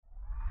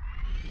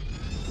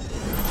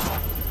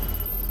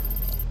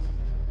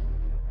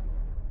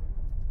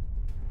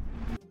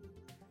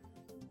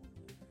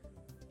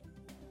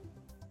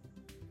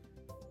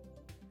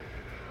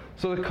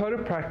So the Code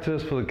of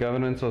Practice for the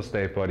Governance of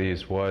State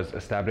Bodies was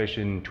established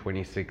in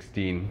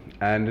 2016,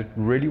 and it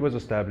really was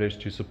established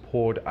to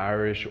support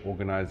Irish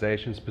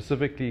organizations,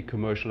 specifically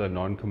commercial and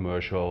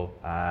non-commercial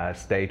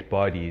state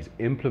bodies,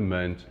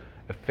 implement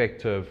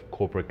effective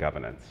corporate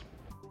governance.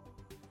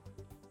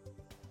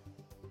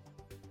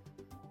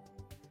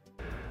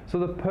 So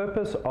the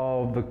purpose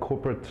of the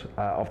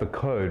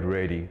code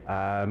really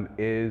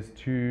is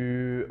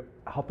to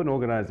help an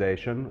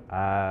organization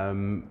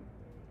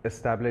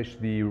establish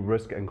the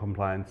Risk and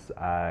Compliance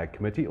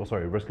Committee,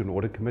 Risk and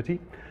Audit Committee.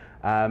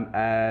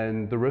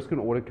 And the Risk and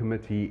Audit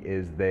Committee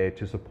is there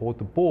to support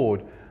the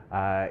board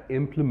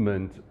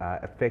implement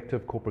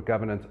effective corporate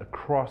governance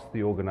across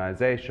the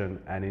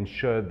organization and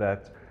ensure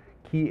that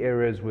key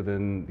areas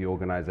within the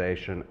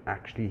organization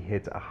actually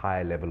hit a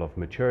high level of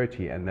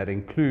maturity, and that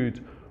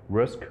includes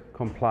risk,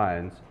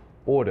 compliance,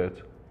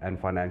 audit, and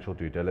financial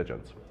due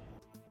diligence.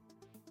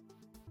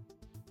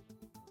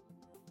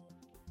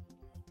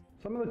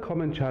 Some of the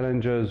common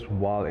challenges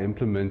while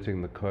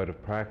implementing the Code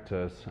of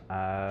Practice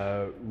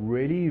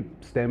really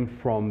stem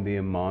from the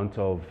amount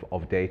of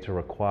data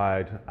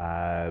required.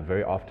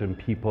 Very often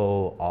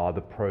people are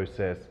the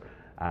process.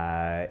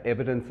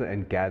 Evidence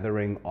and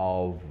gathering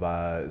of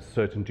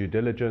certain due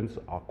diligence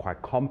are quite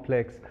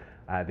complex.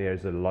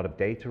 There's a lot of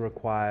data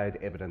required.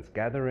 Evidence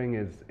gathering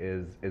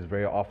is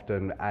very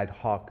often ad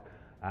hoc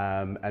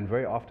and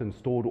very often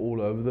stored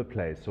all over the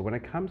place. So when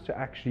it comes to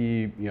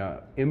actually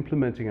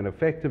implementing it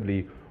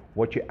effectively,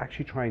 what you're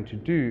actually trying to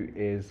do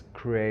is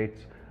create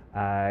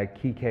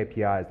key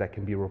KPIs that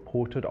can be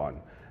reported on.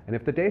 And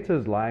if the data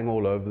is lying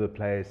all over the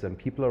place and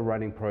people are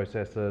running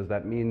processes,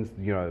 that means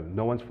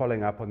no one's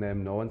following up on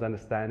them, no one's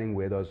understanding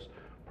where those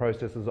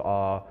processes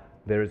are.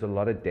 There is a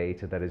lot of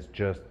data that is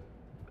just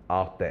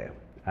out there.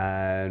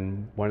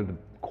 And one of the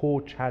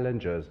core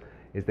challenges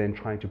is then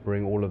trying to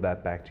bring all of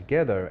that back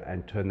together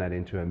and turn that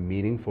into a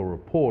meaningful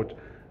report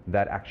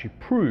that actually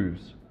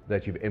proves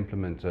that you've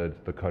implemented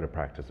the Code of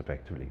Practice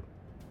effectively.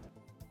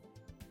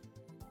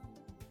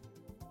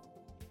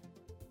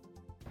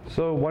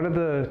 So one of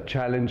the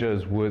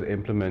challenges with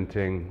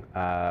implementing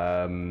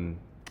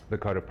the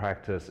Code of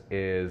Practice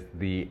is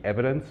the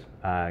evidence,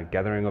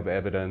 gathering of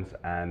evidence,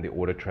 and the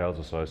audit trails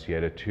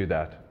associated to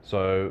that.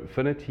 So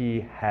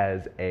Phinity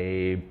has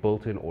a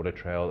built-in audit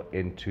trail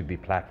into the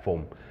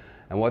platform.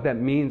 And what that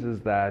means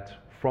is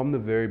that from the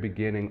very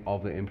beginning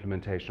of the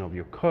implementation of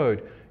your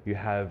code, you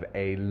have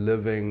a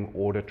living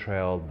audit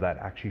trail that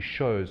actually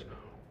shows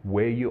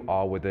where you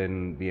are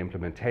within the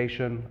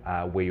implementation,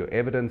 where your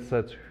evidence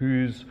sits,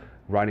 who's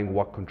running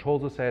what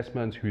controls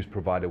assessments, who's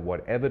provided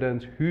what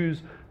evidence,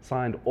 who's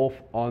signed off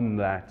on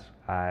that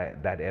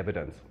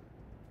evidence.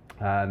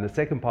 And the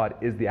second part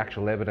is the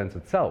actual evidence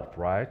itself,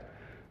 right?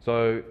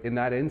 So in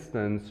that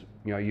instance,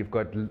 you've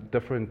got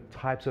different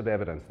types of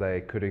evidence. They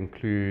could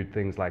include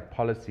things like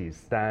policies,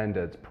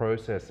 standards,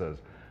 processes,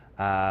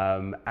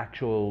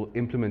 actual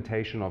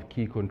implementation of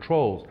key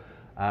controls,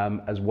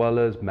 as well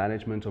as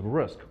management of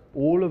risk.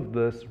 All of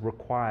this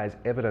requires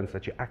evidence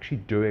that you're actually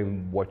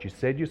doing what you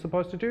said you're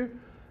supposed to do.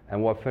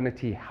 And what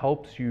Phinity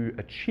helps you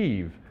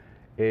achieve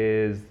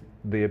is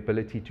the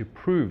ability to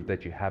prove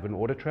that you have an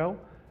audit trail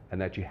and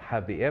that you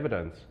have the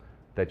evidence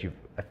that you've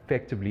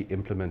effectively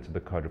implemented the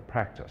Code of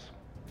Practice.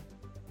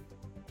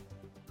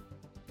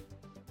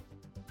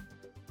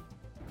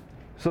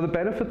 So the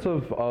benefits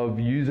of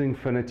using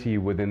Phinity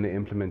within the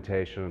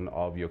implementation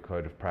of your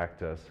Code of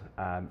Practice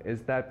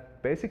is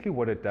that basically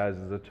what it does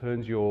is it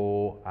turns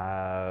your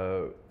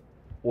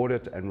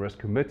audit and risk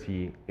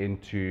committee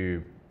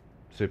into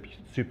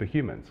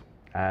superhumans.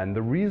 And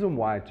the reason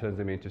why it turns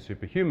them into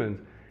superhumans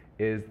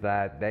is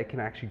that they can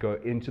actually go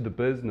into the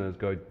business,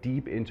 go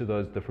deep into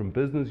those different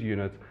business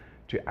units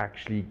to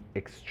actually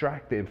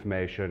extract the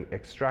information,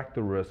 extract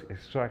the risk,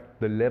 extract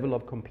the level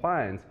of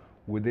compliance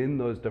within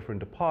those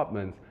different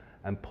departments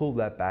and pull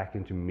that back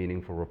into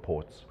meaningful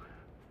reports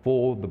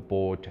for the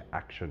board to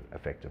action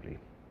effectively.